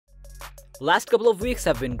Last couple of weeks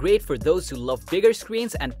have been great for those who love bigger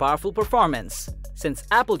screens and powerful performance, since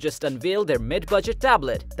Apple just unveiled their mid-budget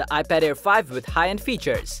tablet, the iPad Air 5 with high-end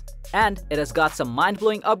features. And it has got some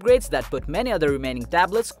mind-blowing upgrades that put many other remaining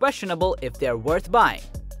tablets questionable if they are worth buying.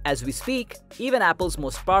 As we speak, even Apple's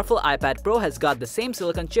most powerful iPad Pro has got the same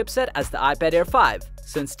silicon chipset as the iPad Air 5.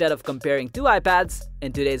 So instead of comparing two iPads,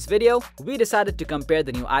 in today's video, we decided to compare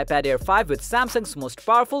the new iPad Air 5 with Samsung's most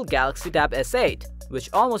powerful Galaxy Tab S8, which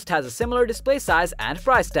almost has a similar display size and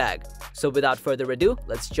price tag. So without further ado,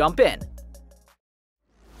 let's jump in.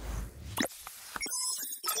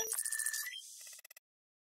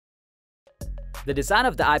 The design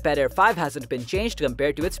of the iPad Air 5 hasn't been changed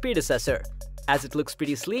compared to its predecessor, as it looks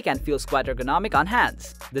pretty sleek and feels quite ergonomic on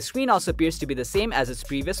hands. The screen also appears to be the same as its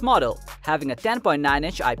previous model, having a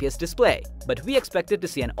 10.9-inch IPS display, but we expected to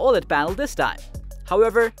see an OLED panel this time.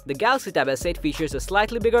 However, the Galaxy Tab S8 features a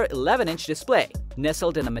slightly bigger 11-inch display,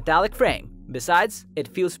 nestled in a metallic frame. Besides, it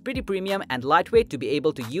feels pretty premium and lightweight to be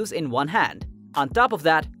able to use in one hand. On top of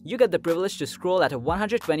that, you get the privilege to scroll at a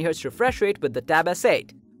 120Hz refresh rate with the Tab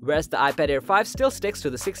S8, whereas the iPad Air 5 still sticks to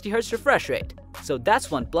the 60Hz refresh rate. So that's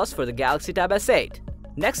one plus for the Galaxy Tab S8.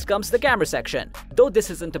 Next comes the camera section. Though this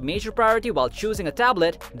isn't a major priority while choosing a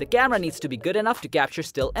tablet, the camera needs to be good enough to capture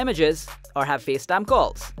still images or have FaceTime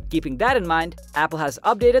calls. Keeping that in mind, Apple has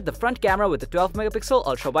updated the front camera with a 12-megapixel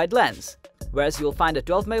ultra-wide lens, whereas you'll find a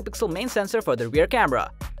 12-megapixel main sensor for the rear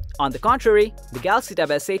camera. On the contrary, the Galaxy Tab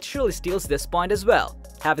S8 surely steals this point as well,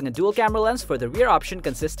 having a dual camera lens for the rear option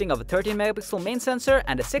consisting of a 13-megapixel main sensor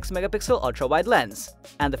and a 6-megapixel ultra-wide lens.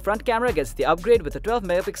 And the front camera gets the upgrade with a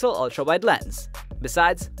 12-megapixel ultra-wide lens.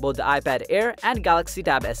 Besides, both the iPad Air and Galaxy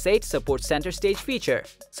Tab S8 support center stage feature,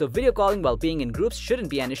 so video calling while being in groups shouldn't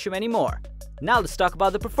be an issue anymore. Now let's talk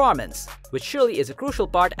about the performance, which surely is a crucial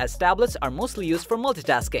part as tablets are mostly used for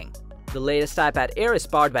multitasking. The latest iPad Air is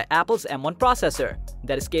powered by Apple's M1 processor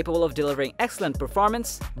that is capable of delivering excellent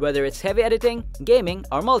performance, whether it's heavy editing, gaming,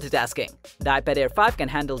 or multitasking. The iPad Air 5 can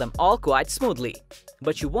handle them all quite smoothly.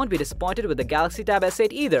 But you won't be disappointed with the Galaxy Tab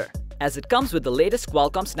S8 either, as it comes with the latest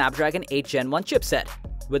Qualcomm Snapdragon 8 Gen 1 chipset.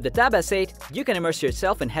 With the Tab S8, you can immerse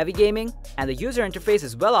yourself in heavy gaming, and the user interface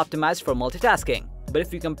is well optimized for multitasking. But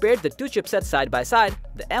if you compared the two chipsets side by side,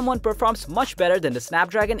 the M1 performs much better than the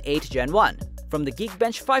Snapdragon 8 Gen 1. From the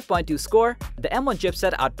Geekbench 5.2 score, the M1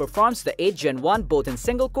 chipset outperforms the 8 Gen 1 both in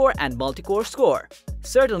single-core and multi-core score.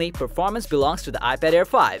 Certainly, performance belongs to the iPad Air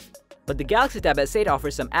 5. But the Galaxy Tab S8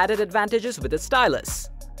 offers some added advantages with its stylus,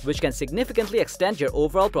 which can significantly extend your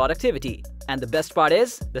overall productivity. And the best part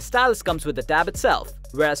is, the stylus comes with the tab itself,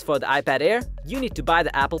 whereas for the iPad Air, you need to buy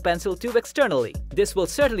the Apple Pencil tube externally. This will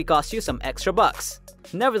certainly cost you some extra bucks.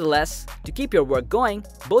 Nevertheless, to keep your work going,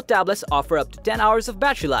 both tablets offer up to 10 hours of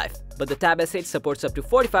battery life, but the Tab S8 supports up to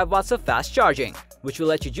 45 watts of fast charging, which will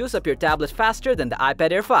let you juice up your tablet faster than the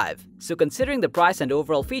iPad Air 5. So considering the price and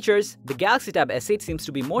overall features, the Galaxy Tab S8 seems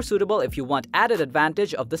to be more suitable if you want added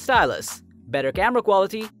advantage of the stylus, better camera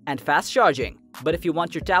quality, and fast charging. But if you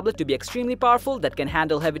want your tablet to be extremely powerful that can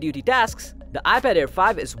handle heavy-duty tasks, the iPad Air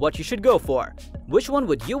 5 is what you should go for. Which one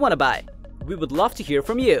would you want to buy? We would love to hear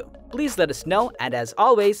from you. Please let us know, and as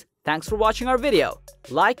always, thanks for watching our video.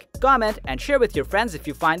 Like, comment, and share with your friends if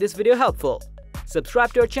you find this video helpful.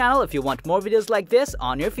 Subscribe to our channel if you want more videos like this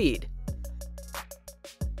on your feed.